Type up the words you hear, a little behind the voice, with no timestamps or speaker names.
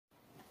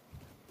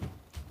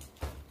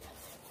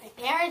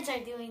parents are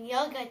doing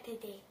yoga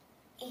today.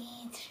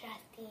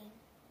 Interesting.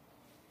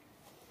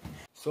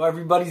 So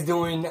everybody's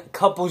doing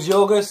couples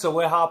yoga, so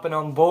we're hopping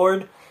on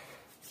board.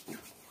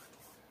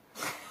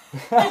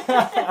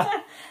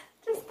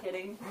 Just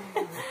kidding.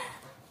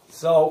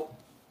 So,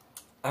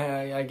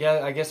 I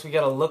guess we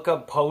gotta look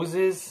up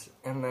poses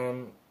and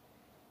then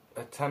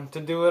attempt to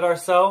do it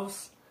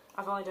ourselves.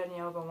 I've only done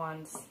yoga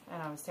once,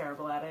 and I was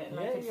terrible at it, and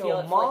I could Yeah, feel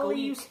it for like a Molly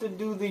week. used to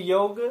do the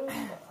yoga.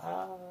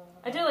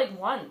 I did it like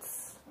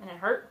once, and it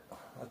hurt.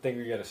 I think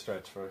we gotta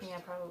stretch first. Yeah,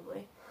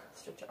 probably.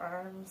 Stretch your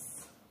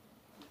arms.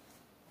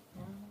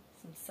 Yeah,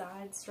 some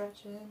side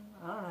stretching.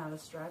 I don't know how to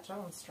stretch. I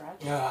don't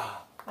stretch. Yeah.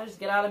 I just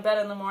get out of bed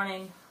in the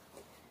morning.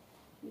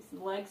 Do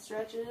some leg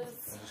stretches.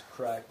 I just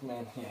cracked,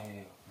 man.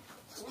 Yeah.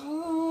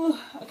 Ooh,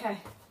 okay.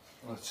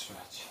 Let's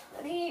stretch.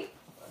 Ready?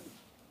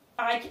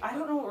 I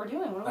don't know what we're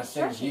doing. What are we I think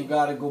stretching? you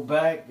gotta go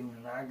back, and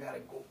then I gotta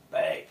go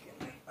back,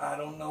 and then I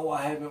don't know.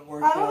 I haven't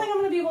worked I don't out. think I'm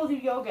gonna be able to do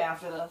yoga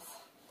after this.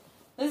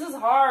 This is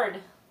hard.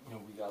 You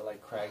know, we gotta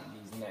like crack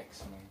these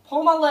necks, man.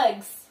 Pull my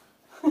legs.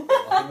 What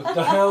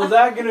the hell is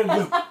that gonna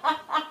do?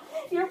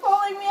 You're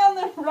pulling me on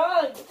the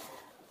rug.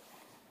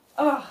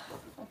 Ugh.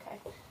 Okay.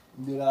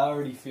 Dude, I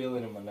already feel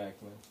it in my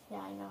neck, man. Yeah,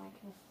 I know. I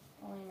can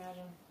only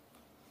imagine.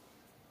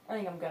 I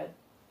think I'm good.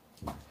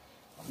 I'm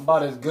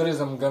about as good as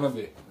I'm gonna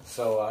be.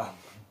 So,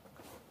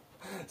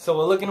 so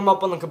we're looking them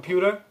up on the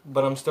computer,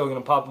 but I'm still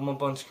gonna pop them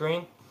up on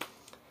screen.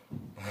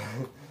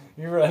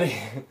 You ready?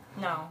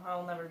 No,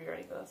 I'll never be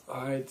ready for this.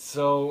 Alright,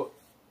 so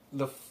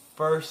the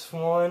first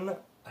one,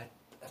 I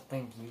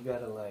think you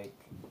gotta like...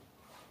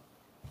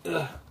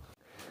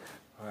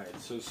 Alright,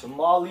 so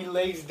Molly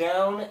lays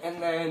down,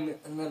 and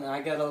then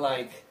I gotta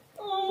like...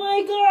 Oh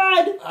my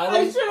god!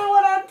 I should have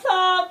went on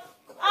top!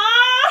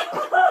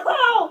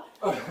 Ow!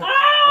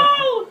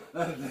 Ow!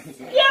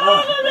 Get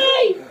off of me!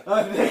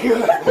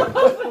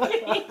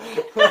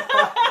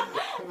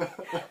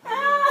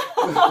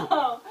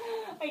 Ow!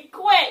 I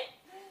quit!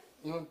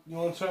 You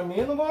want to try me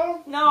in the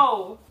bottom?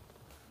 No.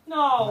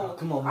 No. No,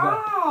 come on,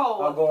 Ow!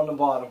 I'll go on the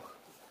bottom.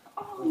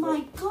 Oh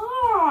my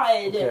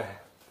god!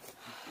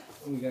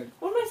 Okay.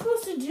 What am I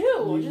supposed to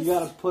do? You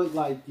gotta put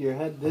like your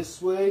head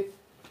this way.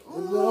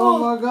 And then, oh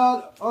my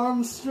god,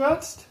 arms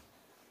stretched.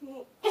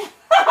 Oh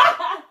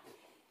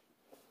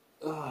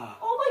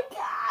my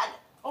god!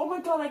 Oh my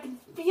god, I can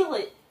feel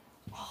it.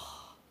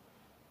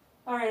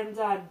 Alright, I'm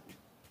done.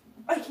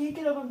 I can't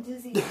get up, I'm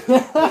dizzy.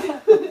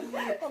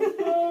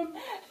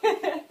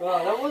 Oh,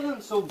 that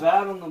wasn't so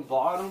bad on the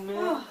bottom,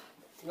 man.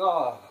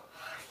 Oh.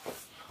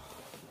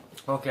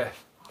 Okay.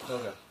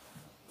 Okay.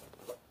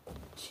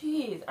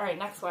 Jeez. Alright,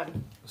 next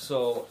one.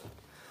 So,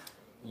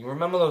 you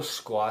remember those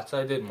squats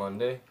I did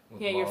Monday?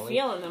 With Yeah, you're Molly?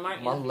 feeling them, aren't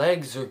you? My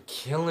legs are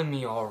killing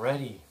me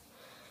already.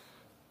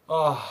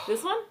 Oh.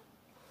 This one?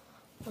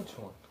 Which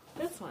one?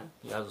 This one?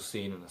 Yeah, I'll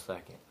see it in a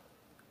second.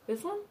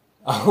 This one?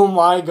 Oh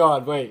my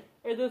god, wait.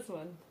 Or this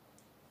one?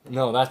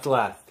 No, that's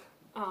last.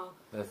 Oh.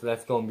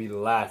 That's gonna be the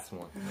last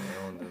one.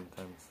 That one's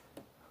intense.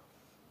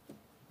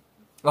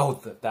 Oh,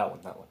 that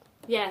one.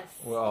 Yes.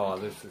 Well, oh,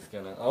 this is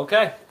gonna...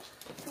 Okay.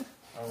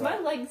 All My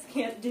right. legs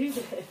can't do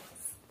this.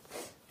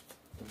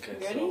 Okay,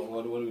 Ready? so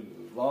what do we do?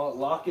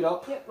 Lock it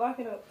up? Yep, lock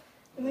it up.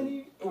 And then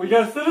you... We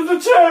gotta sit in the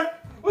chair!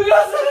 We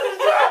gotta sit in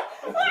the chair!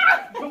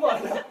 Come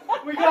on now.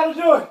 We gotta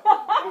do it!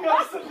 We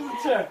gotta sit in the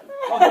chair.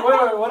 Okay,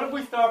 wait. What if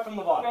we start from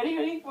the bottom?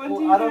 Ready? One, Well,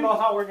 two, I don't three. know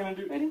how we're gonna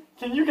do it. Ready?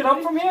 Can you get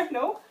up from here?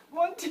 No.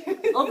 1, 2,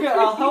 3. Okay,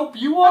 I'll help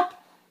you up.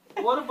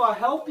 What if I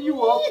help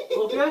you up,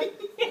 okay?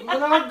 And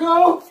then I'll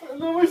go,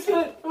 and then we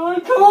sit. Oh,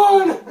 come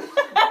on!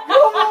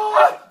 Come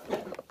on!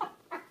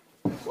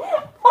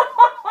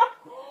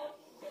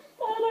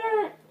 That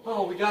hurt.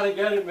 Oh, we gotta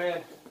get it,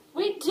 man.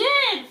 We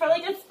did! For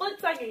like a split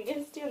second. You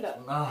gotta stand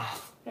up.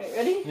 Alright,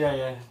 ready?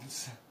 Yeah.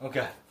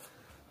 Okay.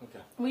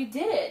 We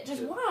did it.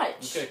 Just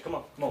watch. Okay, come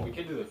on, we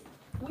can do this.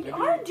 We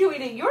are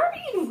doing it. You're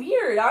being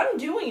weird. I'm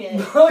doing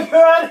it. Oh,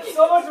 you're adding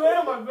so much weight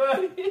on my back.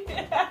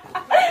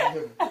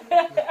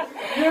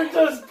 You're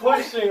just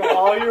pushing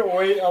all your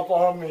weight up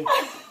on me.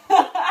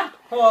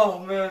 Oh,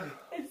 man.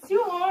 It's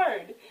too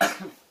hard.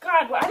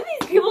 God, why do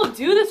these people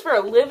do this for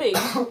a living?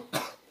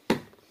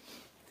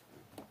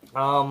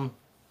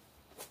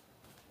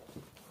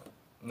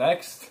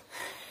 Next.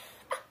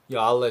 Yeah,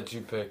 I'll let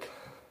you pick.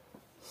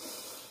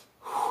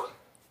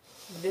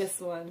 This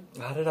one.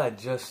 How did I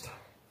just...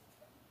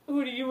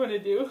 Who do you want to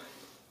do?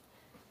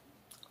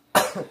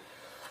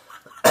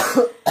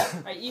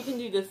 Alright, you can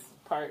do this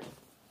part.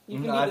 You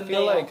can do I the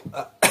feel male.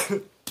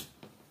 like...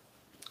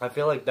 I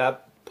feel like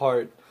that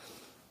part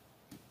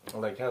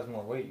like has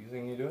more weight. You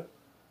think you do it?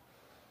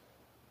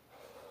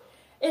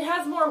 It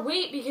has more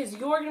weight because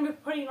you're going to be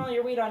putting all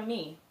your weight on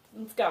me.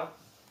 Let's go.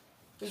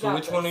 We So got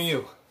which this. one are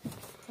you?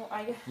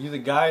 Well, You the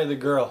guy or the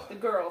girl? the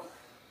girl.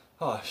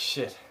 Oh,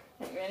 shit.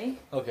 Are you ready?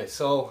 Okay,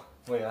 so...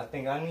 Wait, I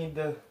think I need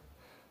to...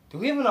 Do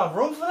we have enough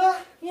room for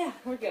that? Yeah,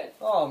 we're good.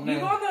 Oh, man.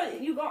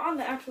 You go on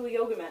the actual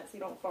yoga mat so you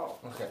don't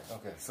fall. Okay,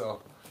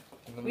 so...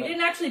 We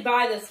didn't actually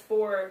buy this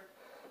for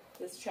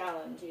this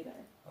challenge either.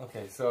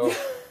 Okay, so...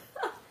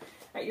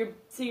 Alright,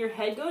 so your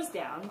head goes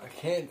down. I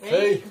can't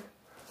Ready? see.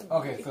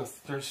 Okay, so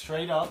they're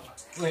straight up.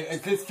 Wait,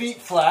 is his feet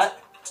flat?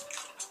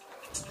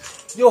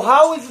 Yo,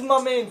 how is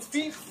my man's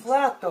feet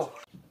flat though?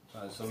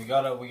 Alright, so we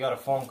got a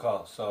phone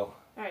call, so.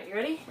 Alright, you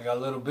ready? We got a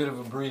little bit of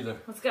a breather.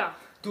 Let's go.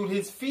 Dude,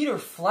 his feet are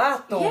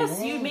flat though. Yes,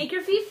 man. you make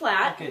your feet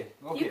flat. Okay.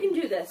 You can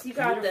do this. You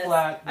got Feet are this.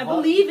 flat, I butt-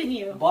 believe in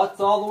you.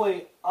 Butt's all the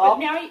way But up.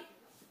 now,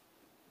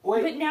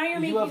 Wait, but now you're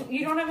making. have-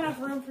 You don't have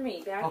enough room for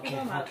me. Back Okay,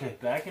 them up. okay,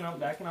 backing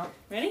up.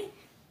 Ready?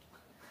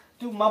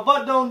 Dude, my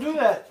butt don't do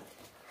that.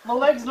 My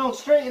legs don't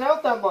straighten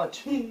out that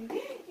much.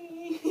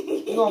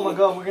 Oh my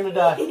god, we're gonna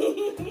die.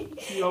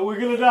 Yo, we're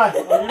gonna die.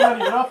 Oh, you're not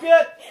even up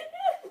yet?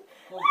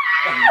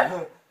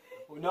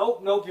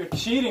 Nope, you're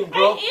cheating,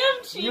 bro. I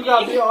am cheating. You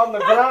got me on the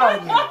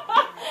ground.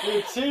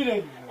 You're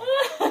cheating.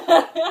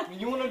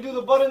 You wanna do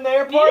the butt in the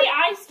air part? Maybe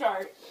I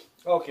start.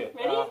 Okay.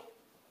 Ready?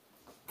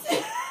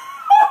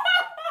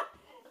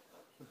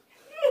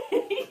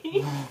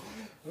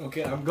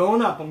 Okay, I'm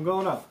going up.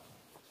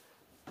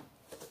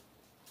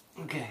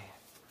 Okay.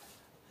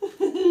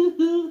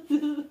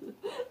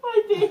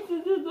 My face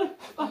is in the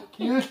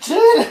fucking. You're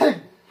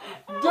cheating!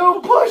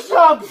 Do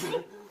push-ups!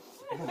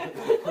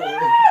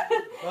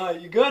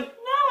 You good?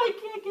 No, I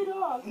can't get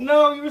off.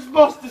 No, you were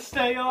supposed to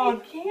stay I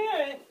on.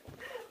 can't.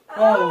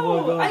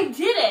 Oh my god. I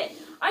did it.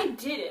 I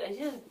did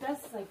as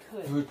best as I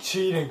could. You're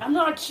cheating. I'm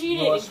not You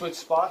cheating. want to switch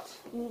spots?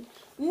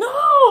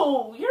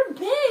 No, you're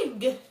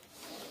big.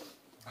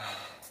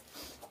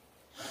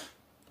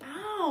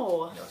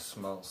 Ow. That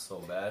smells so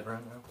bad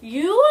right now.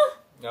 You?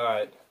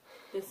 Alright,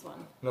 This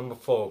one. number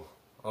 4.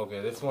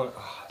 Okay, this one,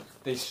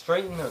 they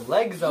straighten their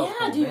legs out.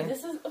 Yeah, though, dude, man.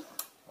 this is.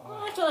 I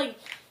don't have to like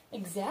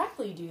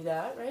exactly do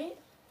that, right?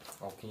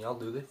 Oh, can y'all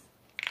do this?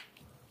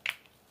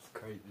 It's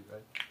crazy,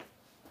 right?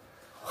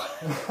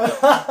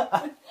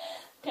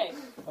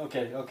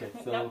 Okay. Okay,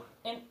 so. No,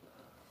 and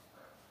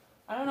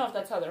I don't know if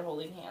that's how they're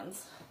holding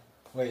hands.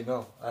 Wait,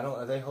 no, I don't.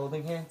 Are they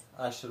holding hands?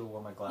 I should have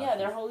worn my glasses. Yeah,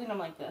 they're holding them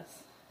like this.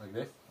 Like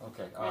this?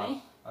 Okay.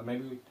 Ready?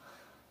 Maybe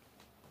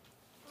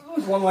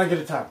one leg at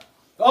a time.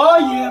 Oh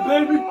yeah,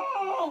 baby!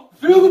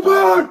 Feel the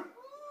burn!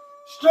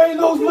 Straighten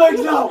those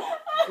legs out!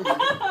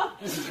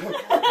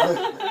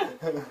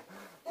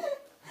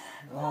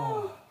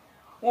 Oh.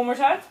 One more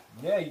time.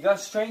 Yeah, you gotta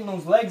straighten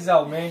those legs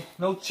out, man.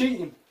 No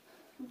cheating.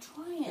 I'm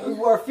trying.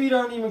 Our feet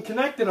aren't even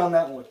connected on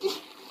that one.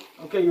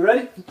 Okay, you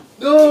ready?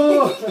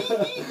 No!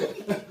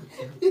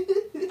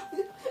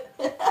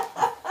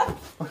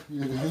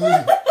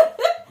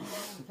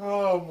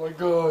 Oh my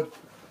god.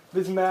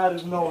 This mat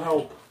is no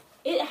help.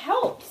 It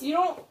helps. You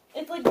don't.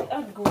 It's like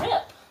a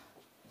grip.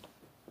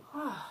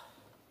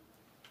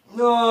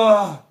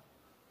 No.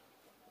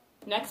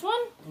 Next one?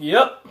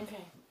 Yep.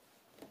 Okay.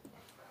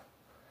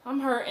 I'm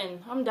hurting.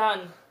 I'm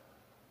done.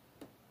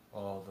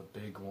 Oh, the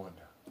big one.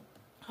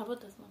 How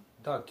about this one?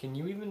 Doug, can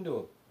you even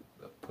do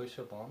a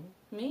push-up on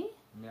me? Me?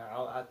 Yeah,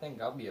 I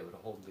think I'll be able to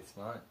hold this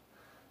line.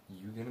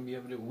 You gonna be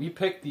able to? We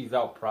picked these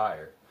out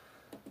prior.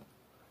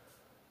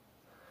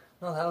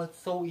 No, that looks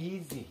so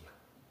easy.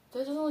 That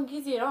doesn't look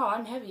easy at all.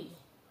 I'm heavy.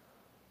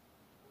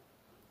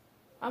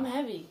 I'm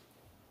heavy.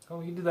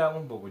 Oh, you do that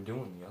one, but we're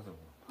doing the other one.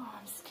 Oh,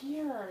 I'm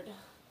scared.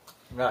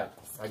 Right,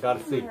 I gotta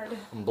see. Scared.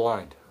 I'm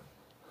blind.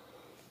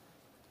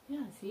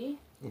 Yeah, see?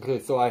 Okay,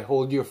 so I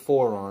hold your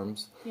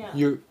forearms. Yeah.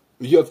 You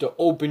have to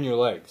open your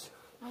legs.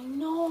 I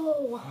know.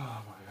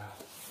 Oh my god.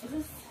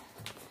 This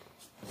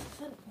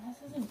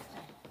isn't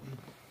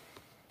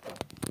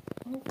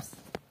good. Oops.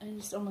 I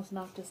just almost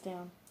knocked us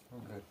down.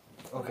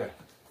 Okay.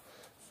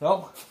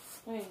 So,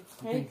 Wait,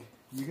 I ready? think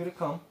you gotta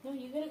come. No,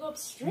 you gotta go up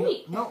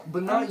straight. No,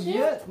 but not Aren't you?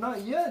 yet.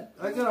 Not yet.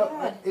 I gotta.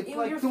 God. It's Ew,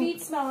 like your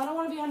feet smell. I don't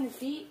want to be on your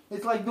feet.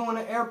 It's like doing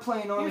an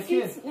airplane on Your a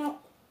feet. kid. No.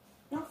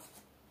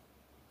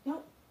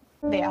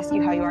 They ask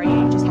you how you are,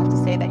 you just have to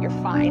say that you're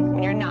fine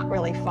when you're not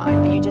really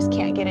fine, but you just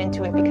can't get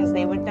into it because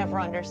they would never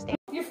understand.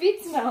 Your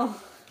feet smell.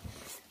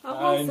 I'm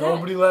all set.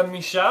 Nobody let me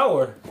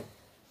shower.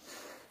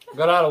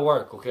 Got out of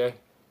work, okay?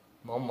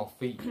 I'm on my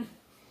feet.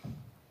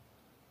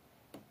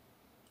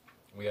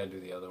 We gotta do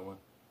the other one.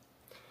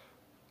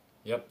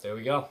 Yep, there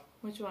we go.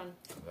 Which one?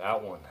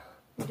 That one.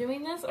 We're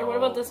doing this? Or what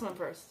about this one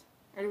first?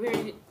 Or do we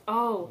already...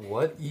 Oh.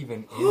 What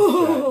even is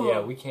that?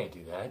 Yeah, we can't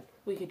do that.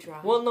 We could try.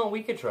 Well, no,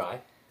 we could try.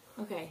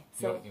 Okay,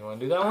 so... You want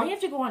to do that I one?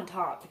 have to go on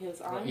top because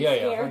I'm Yeah,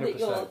 scared that 100%.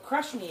 you'll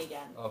crush me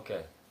again.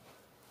 Okay.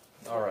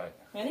 Alright.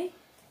 Ready?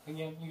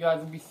 Again, you guys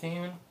will be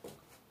seeing.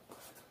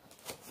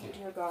 Oh,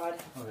 dear God.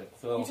 Okay, You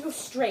so have to go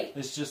straight.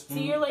 it's just. So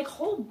you're like,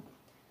 oh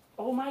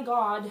my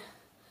God.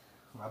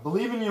 I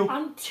believe in you.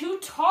 I'm too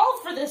tall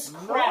for this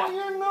crap. No,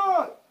 you're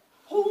not.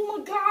 Oh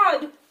my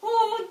God.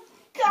 Oh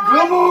my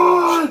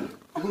God.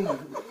 Come on!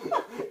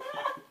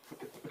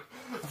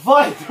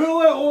 Fight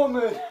through it,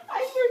 woman!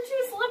 You're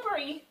too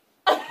slippery.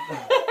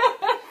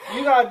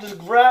 You gotta just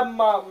grab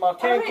my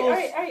cankles.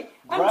 Alright.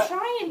 I'm Grab-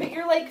 trying, but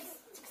you're like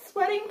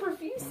sweating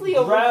profusely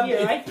over Grab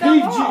here. I it's fell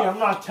PG. off. I'm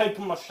not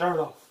taking my shirt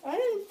off. I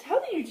didn't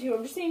tell you to.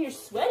 I'm just saying you're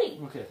sweaty.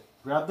 Okay,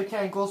 grab the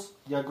cankles.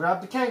 Yeah,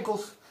 grab the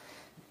cankles.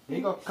 There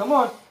you go. Come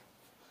on.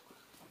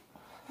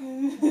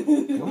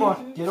 Come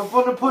on, get up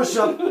on the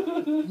push-up.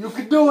 You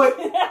can do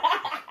it.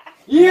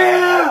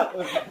 Yeah!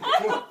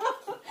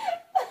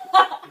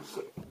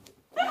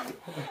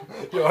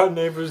 Yo, our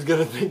neighbor's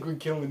gonna think we're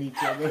killing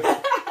each other.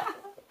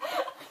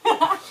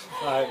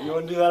 Alright, you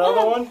wanna do that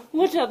other one?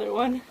 Which other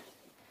one?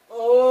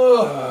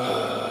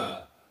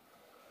 Oh.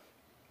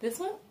 This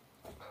one?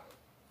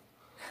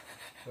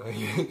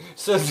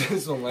 Says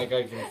this one like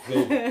I can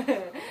see.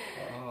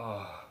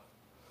 Oh.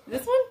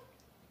 This one?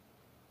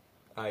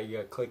 Alright, you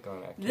gotta click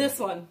on it. This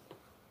one.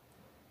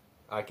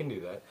 I can do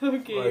that.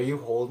 Okay. Are you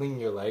holding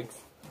your legs?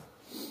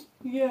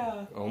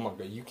 Yeah. Oh my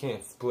god, you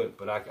can't split,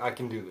 but I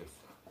can do this.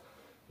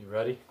 You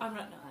ready? I'm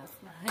not. No, that's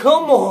not.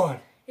 Come on!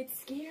 It's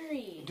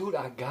scary. Dude,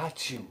 I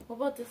got you. What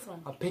about this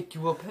one? I pick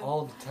you up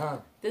all the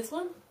time. This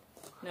one?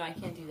 No, I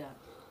can't do that.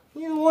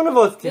 Neither one of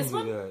us can This do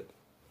one? that.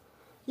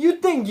 You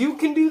think you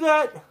can do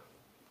that?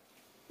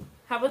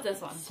 How about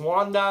this one?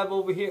 Swan dive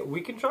over here.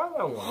 We can try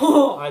that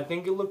one. I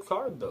think it looks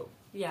hard though.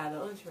 Yeah,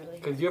 that looks really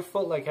good. Because your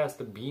foot like has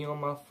to be on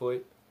my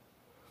foot.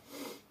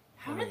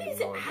 How do these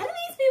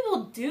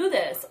people do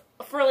this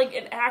for like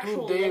an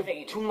actual Dude, they living?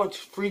 have too much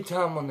free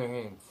time on their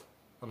hands.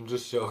 I'm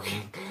just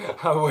joking.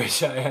 I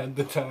wish I had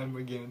the time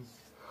again.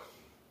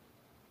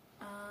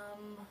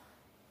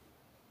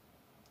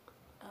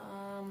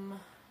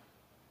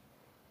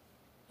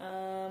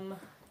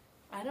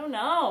 I don't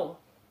know.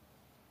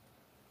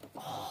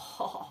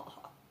 Oh,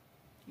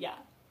 yeah.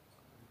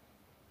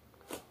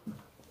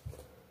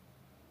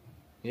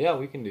 Yeah,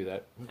 we can do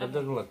that. That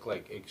doesn't look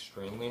like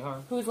extremely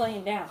hard. Who's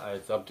laying down?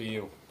 It's up to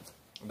you.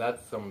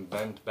 That's some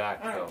bent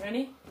back. All right, though.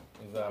 ready?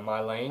 Am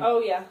I laying? Oh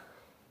yeah.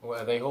 Well,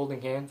 are they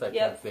holding hands? I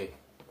can't see.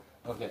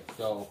 Okay,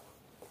 so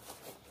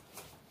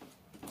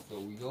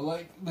we go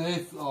like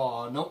this.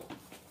 Oh no.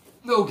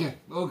 Okay,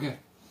 okay.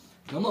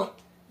 Come on,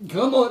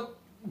 come on,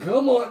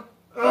 come on.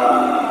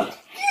 Ah!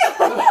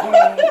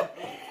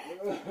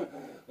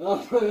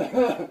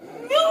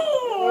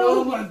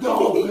 Oh my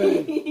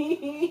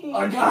dolphin!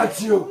 I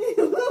got you.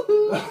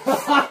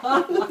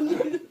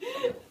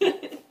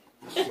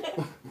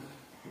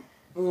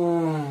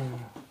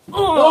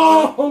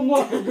 Oh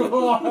my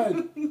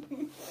god!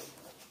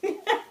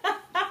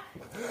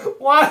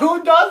 Why?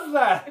 Who does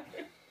that?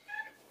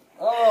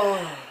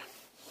 Oh.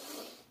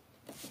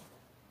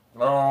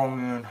 Oh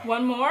man.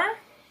 One more?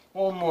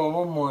 One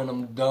more and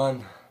I'm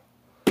done.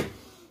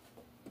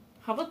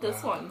 How about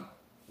this one?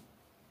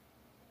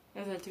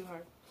 Is that too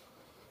hard?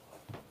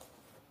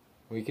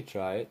 We could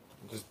try it.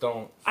 Just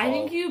don't fall. I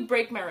think you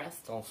break my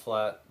wrist. Don't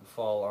fall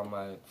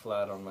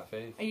flat on my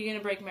face. Are you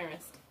gonna break my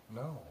wrist?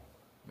 No.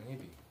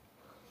 Maybe.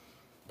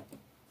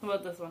 How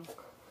about this one?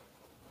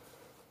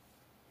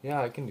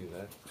 Yeah, I can do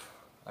that.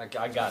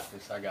 I got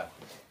this. I got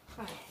this.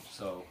 Okay.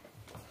 So,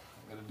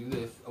 I'm gonna do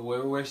this.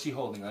 Where's she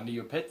holding? Under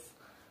your pits?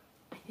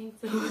 I think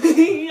so.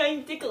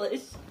 I'm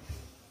ticklish.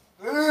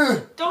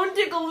 Don't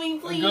tickle me,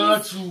 please. I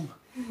got you.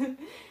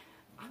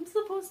 I'm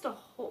supposed to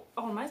hold.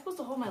 Oh, am I supposed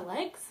to hold my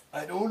legs?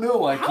 I don't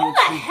know. I How can't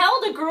the see. hell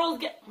do girls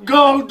get?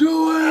 Go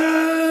do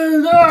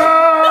it!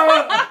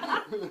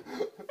 Ah!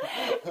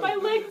 My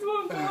legs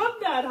won't go up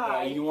that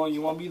high. You want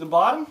to be the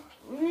bottom?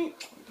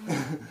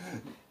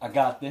 I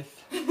got this.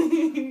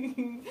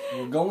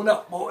 We're going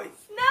up, boys.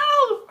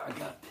 No! I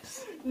got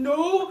this.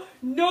 No!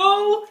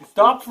 No!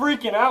 Stop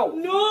freaking out.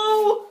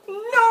 No!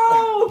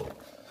 No!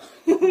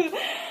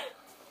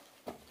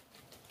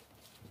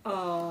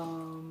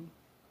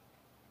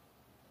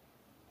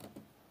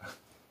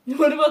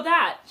 What about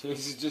that?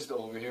 Chase is just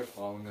over here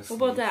falling asleep.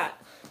 What about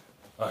that?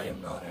 I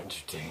am not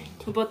entertained.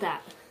 What about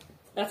that?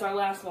 That's our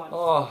last one.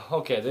 Oh,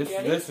 okay. You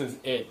ready? This is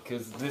it,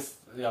 cause this.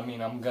 I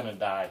mean, I'm gonna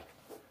die.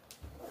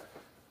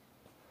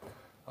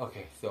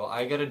 Okay, so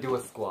I gotta do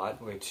a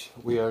squat, which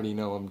we already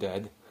know I'm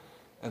dead,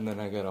 and then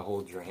I gotta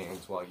hold your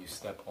hands while you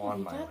step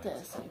on my got legs.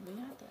 this. We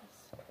got this.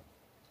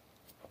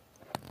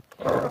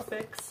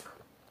 Perfect.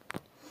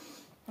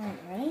 Alright,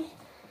 ready?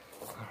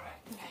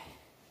 Alright.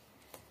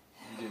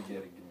 You did get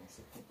it. Give me a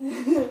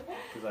second.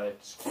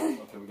 Cause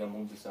okay, we gotta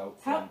move this out.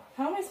 How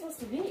am I supposed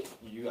to be?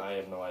 I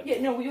have no idea.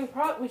 Yeah, no, we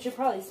should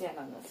probably stand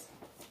on this,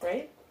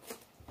 right?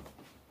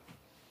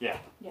 Yeah.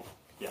 Yeah.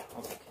 Yeah.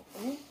 Okay.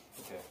 Ready?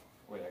 Okay.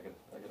 Wait, I got.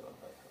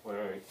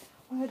 Wait.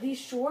 Are these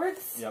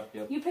shorts?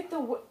 Yep. You picked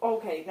the.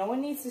 Okay, no one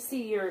needs to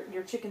see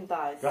your chicken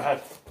thighs. Go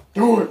ahead.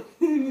 Do it.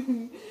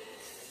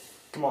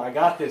 Come on, I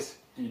got this.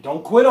 You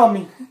don't quit on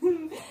me.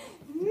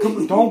 Come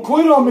on, don't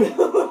quit on me.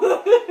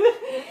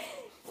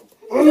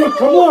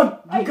 Come on,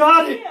 you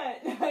got it.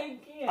 I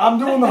can't. I'm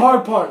doing the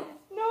hard part.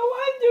 No,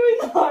 I'm doing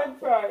the hard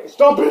part.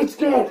 Stop being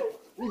scared.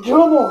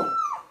 Come on.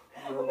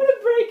 I'm gonna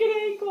break an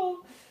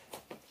ankle.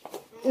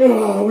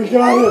 Oh, we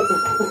got it.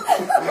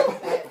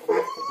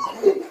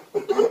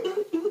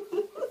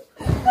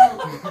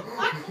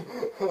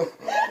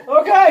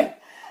 Okay.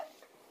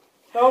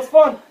 That was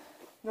fun.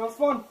 I'm gonna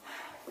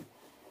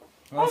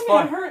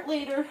fun. hurt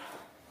later.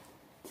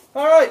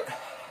 All right.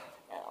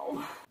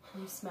 Ow.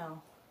 You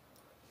smell.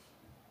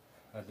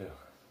 I do.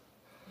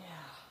 Yeah.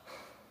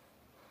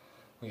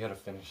 We gotta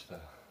finish the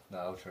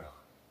outro.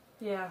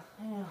 Yeah,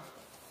 I know.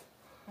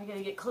 I I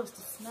gotta get close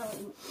to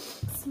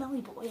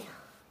smelly boy.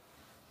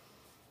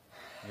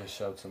 Just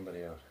shout somebody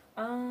out.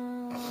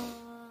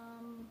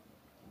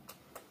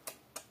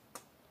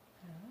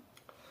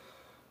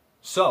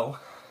 So.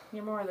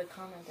 You're more of the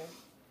commenter.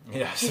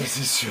 Yes, this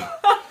is true.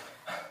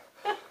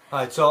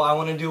 Alright, so I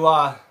want to do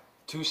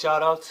 2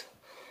 shout outs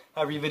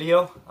every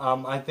video.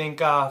 I think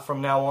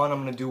from now on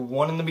I'm going to do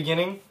 1 in the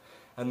beginning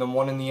and then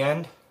 1 in the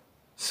end.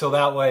 So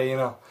that way, you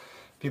know,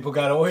 people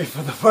got to wait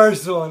for the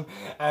first one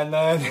and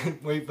then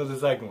wait for the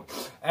second one.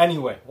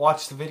 Anyway,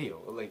 watch the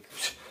video. Like,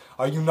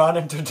 are you not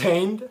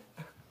entertained?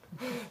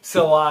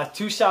 So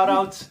 2 shout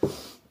outs.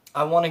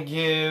 I want to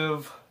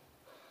give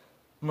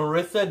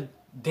Marissa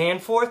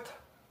Danforth.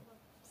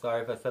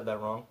 Sorry if I said that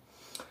wrong.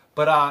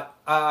 But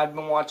I've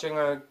been watching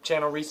her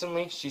channel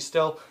recently. She's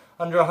still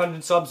under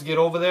 100 subs. Get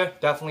over there.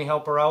 Definitely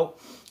help her out.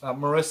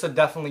 Marissa,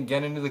 definitely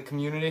get into the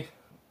community.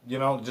 You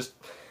know, just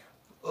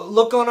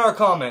look on our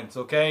comments,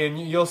 okay? And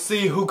you'll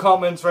see who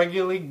comments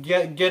regularly.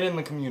 Get in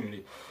the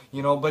community.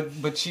 You know,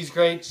 but she's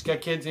great. She's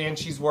got kids and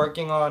she's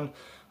working on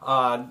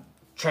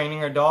training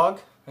her dog.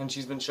 And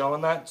she's been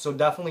showing that. So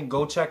definitely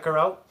go check her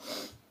out.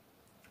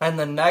 And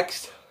then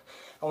next,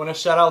 I want to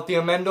shout out the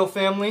Amendo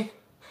family.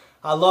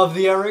 I love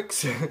the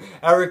Erics.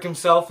 Eric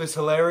himself is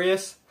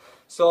hilarious.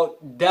 So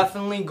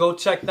definitely go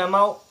check them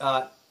out.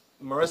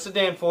 Marissa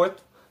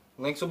Danforth.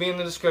 Links will be in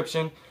the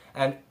description.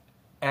 And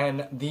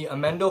the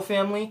Amendo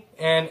family.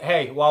 And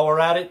hey, while we're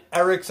at it,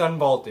 Eric's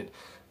Unbolted.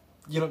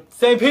 You know,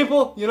 same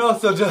people, you know,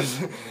 so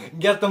just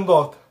get them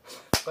both.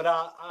 But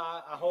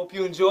I hope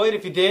you enjoyed.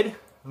 If you did,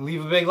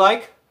 leave a big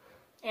like.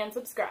 And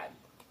subscribe.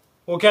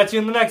 We'll catch you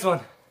in the next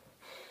one.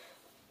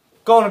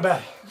 Going to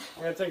bed.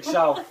 I'm going to take a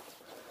shower.